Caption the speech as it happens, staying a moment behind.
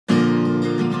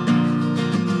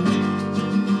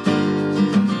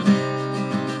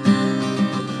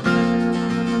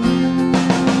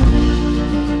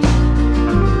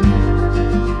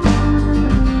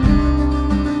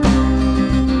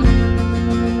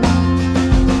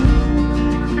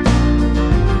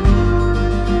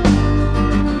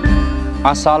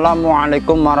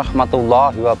Assalamualaikum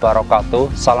warahmatullahi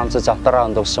wabarakatuh. Salam sejahtera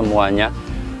untuk semuanya.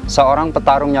 Seorang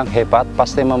petarung yang hebat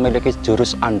pasti memiliki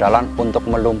jurus andalan untuk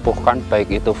melumpuhkan baik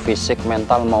itu fisik,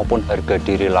 mental maupun harga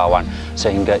diri lawan,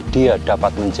 sehingga dia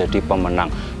dapat menjadi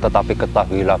pemenang. Tetapi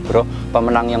ketahuilah bro,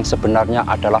 pemenang yang sebenarnya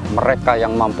adalah mereka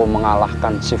yang mampu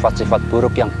mengalahkan sifat-sifat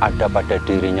buruk yang ada pada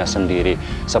dirinya sendiri,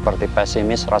 seperti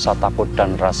pesimis, rasa takut,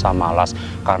 dan rasa malas.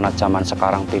 Karena zaman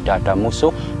sekarang tidak ada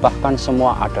musuh, bahkan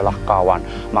semua adalah kawan.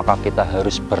 Maka kita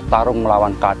harus bertarung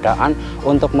melawan keadaan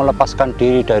untuk melepaskan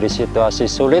diri dari situasi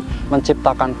sulit,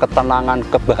 menciptakan ketenangan,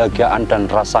 kebahagiaan, dan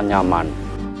rasa nyaman.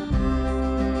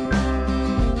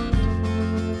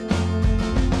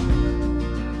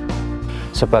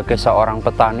 Sebagai seorang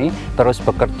petani, terus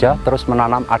bekerja, terus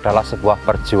menanam adalah sebuah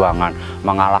perjuangan.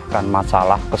 Mengalahkan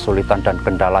masalah, kesulitan, dan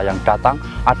kendala yang datang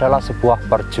adalah sebuah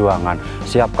perjuangan.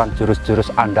 Siapkan jurus-jurus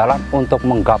andalan untuk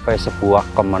menggapai sebuah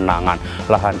kemenangan.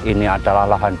 Lahan ini adalah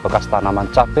lahan bekas tanaman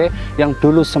cabai yang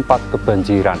dulu sempat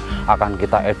kebanjiran. Akan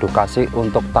kita edukasi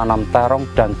untuk tanam terong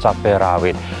dan cabai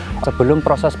rawit. Sebelum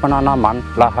proses penanaman,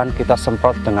 lahan kita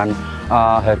semprot dengan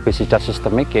herbisida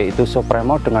sistemik, yaitu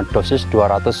Supremo dengan dosis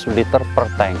 200 liter per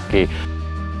tangki.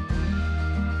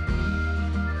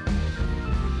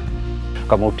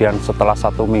 Kemudian setelah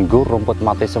 1 minggu rumput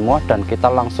mati semua dan kita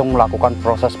langsung melakukan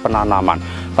proses penanaman.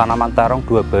 Tanaman terong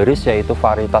 2 baris yaitu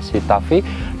varietas Hitavi,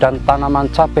 dan tanaman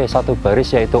cabai 1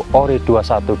 baris yaitu Ori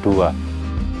 212.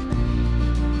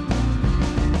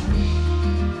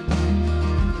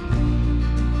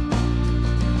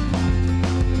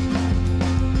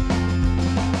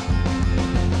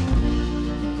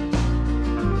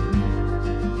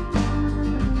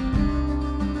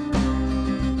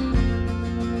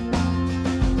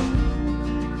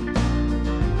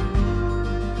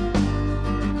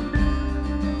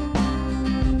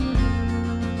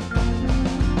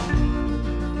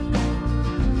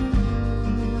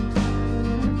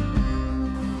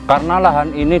 Karena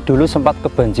lahan ini dulu sempat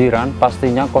kebanjiran,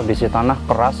 pastinya kondisi tanah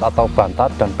keras atau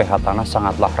bantat dan pH tanah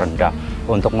sangatlah rendah.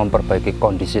 Untuk memperbaiki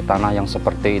kondisi tanah yang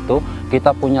seperti itu,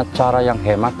 kita punya cara yang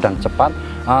hemat dan cepat,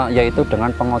 yaitu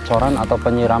dengan pengocoran atau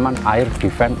penyiraman air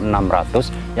Defend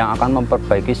 600 yang akan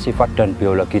memperbaiki sifat dan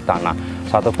biologi tanah.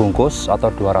 1 bungkus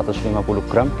atau 250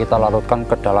 gram kita larutkan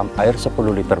ke dalam air 10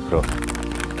 liter bro.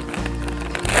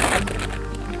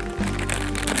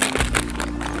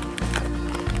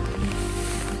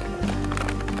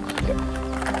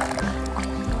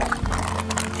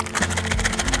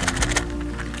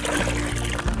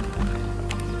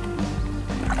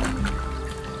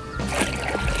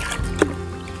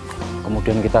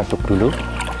 Kemudian kita aduk dulu.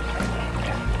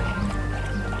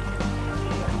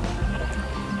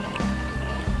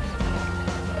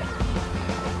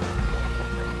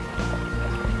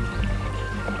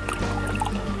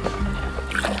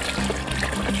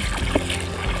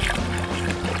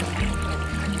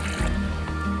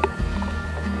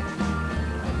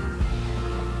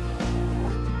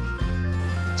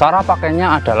 Cara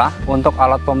pakainya adalah untuk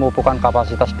alat pemupukan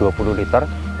kapasitas 20 liter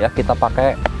ya, kita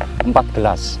pakai 4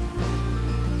 gelas.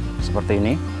 Seperti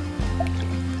ini.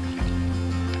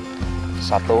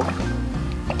 1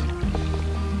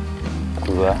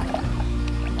 2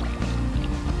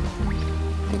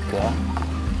 3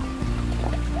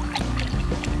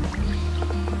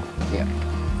 ya,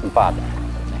 4.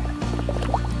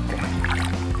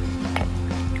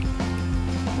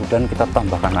 Kemudian kita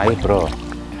tambahkan air bro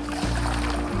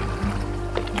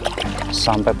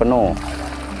sampai penuh.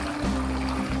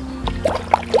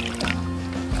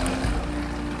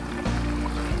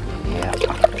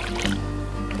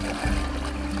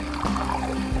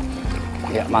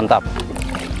 Ya, mantap.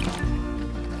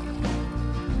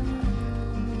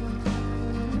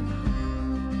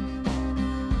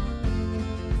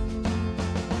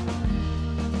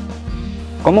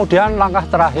 Kemudian langkah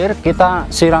terakhir kita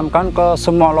siramkan ke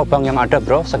semua lubang yang ada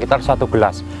bro, sekitar 1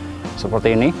 gelas.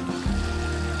 Seperti ini.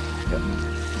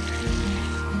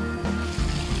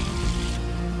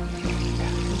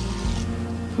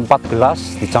 4 gelas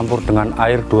dicampur dengan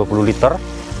air 20 liter.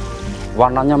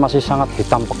 Warnanya masih sangat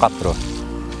hitam pekat bro.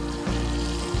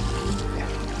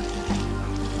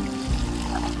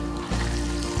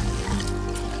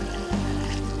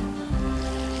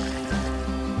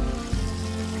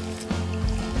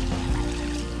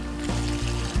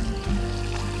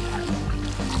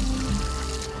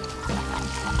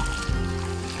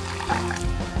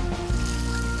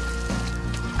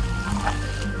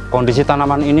 Kondisi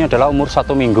tanaman ini adalah umur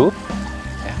 1 minggu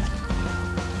ya.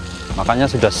 Makanya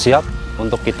sudah siap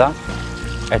untuk kita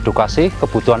edukasi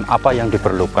kebutuhan apa yang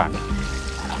diperlukan.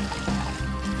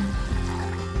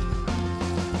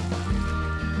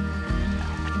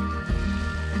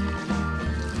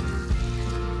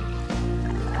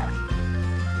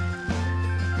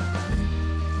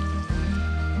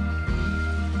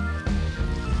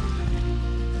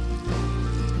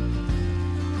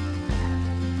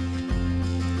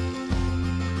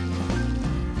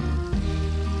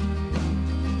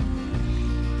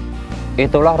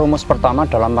 Itulah rumus pertama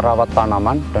dalam merawat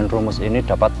tanaman, dan rumus ini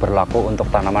dapat berlaku untuk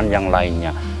tanaman yang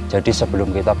lainnya. Jadi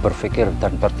sebelum kita berpikir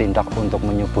dan bertindak untuk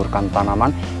menyuburkan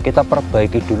tanaman, kita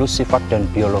perbaiki dulu sifat dan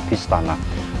biologis tanah.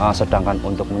 Sedangkan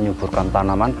untuk menyuburkan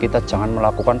tanaman, kita jangan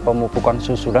melakukan pemupukan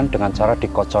susulan dengan cara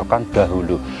dikocorkan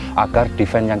dahulu, agar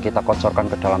defense yang kita kocorkan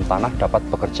ke dalam tanah dapat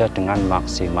bekerja dengan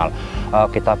maksimal.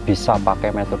 Kita bisa pakai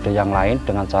metode yang lain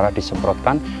dengan cara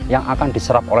disemprotkan yang akan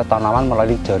diserap oleh tanaman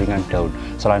melalui jaringan daun.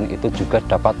 Selain itu juga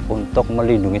dapat untuk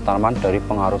melindungi tanaman dari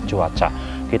pengaruh cuaca.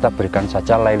 Kita berikan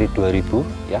saja lili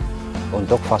 2000 ya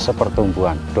untuk fase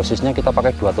pertumbuhan. Dosisnya kita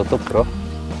pakai 2 tutup, bro.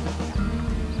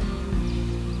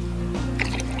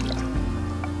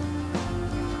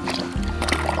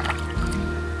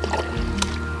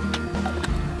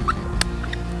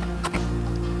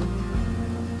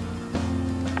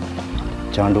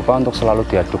 Jangan lupa untuk selalu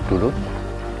diaduk dulu.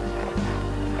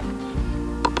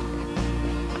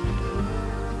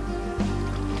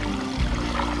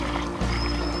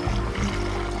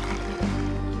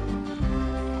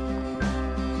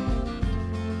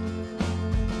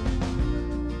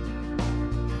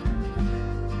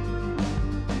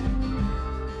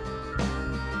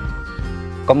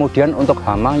 Kemudian untuk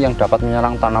hama yang dapat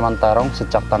menyerang tanaman terong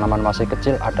sejak tanaman masih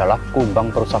kecil adalah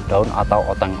kumbang perusak daun atau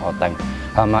oteng-oteng.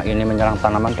 Hama ini menyerang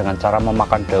tanaman dengan cara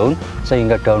memakan daun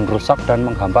sehingga daun rusak dan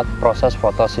menghambat proses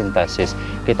fotosintesis.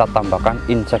 Kita tambahkan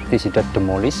insektisida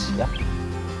demolis ya.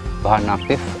 Bahan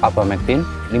aktif abamectin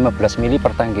 15 ml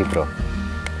per tangki, bro.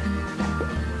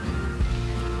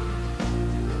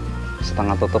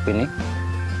 Setengah tutup ini.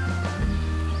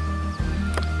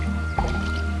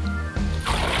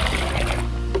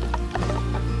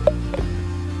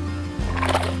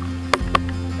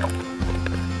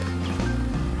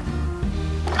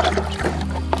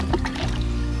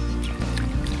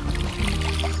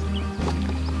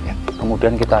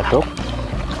 Kemudian kita aduk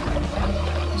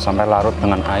sampai larut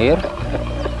dengan air.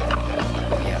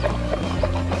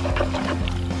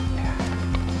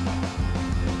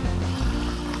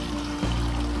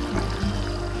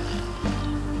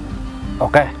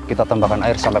 Oke, kita tambahkan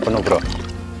air sampai penuh, bro.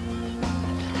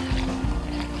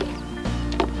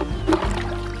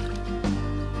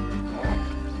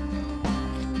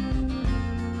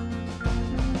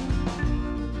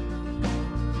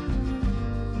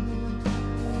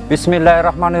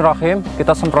 Bismillahirrahmanirrahim.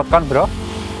 Kita semprotkan, bro,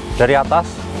 dari atas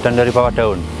dan dari bawah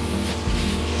daun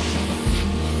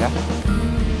ya.